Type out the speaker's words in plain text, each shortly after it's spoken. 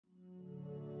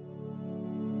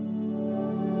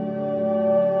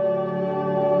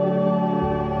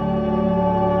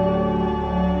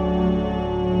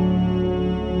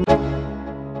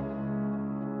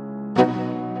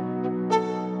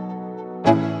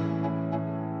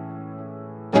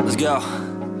Let's go.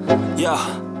 Yo,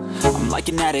 I'm like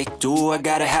an addict, do I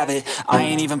gotta have it. I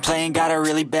ain't even playing, got a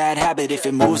really bad habit. If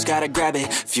it moves, gotta grab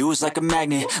it, fuse like a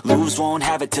magnet. Lose, won't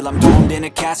have it till I'm doomed in a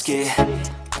casket.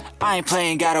 I ain't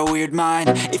playing, got a weird mind.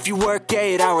 If you work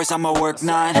 8 hours, I'ma work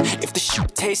 9. If the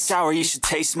shit tastes sour, you should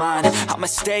taste mine. I'ma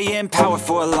stay in power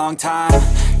for a long time.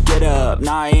 Get up,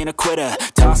 nah, I ain't a quitter.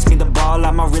 Toss me the ball,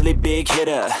 I'm a really big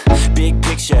hitter. Big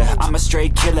picture, I'm a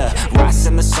straight killer.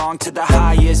 Rising the song to the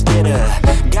highest bidder.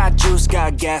 Got juice,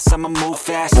 got gas, I'ma move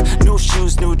fast. New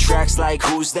shoes, new tracks, like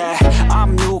who's that?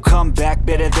 I'm new, come back,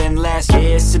 better than last.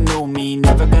 Yeah, it's a new me,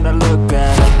 never gonna look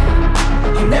back.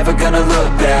 I'm never gonna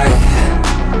look back.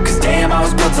 Cause damn, I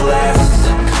was built to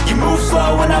last. You move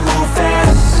slow and I move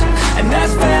fast, and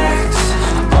that's facts.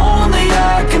 Only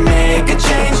I can make a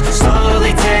change.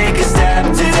 Slowly take a step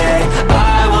today.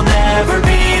 I will never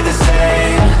be the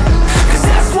same. Cause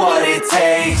that's what it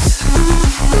takes.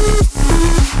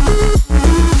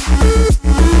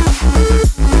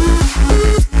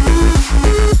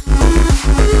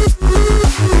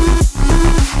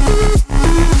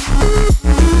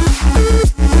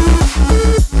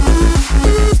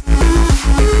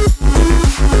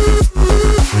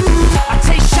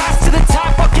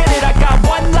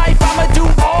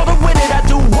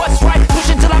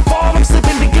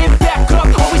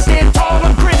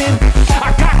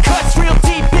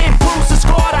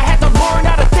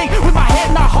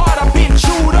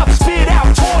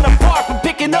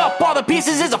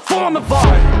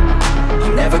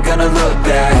 I'm never gonna look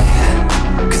back.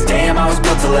 Cause damn, I was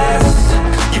built to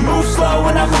last. You move slow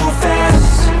and I move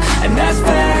fast, and that's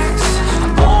facts.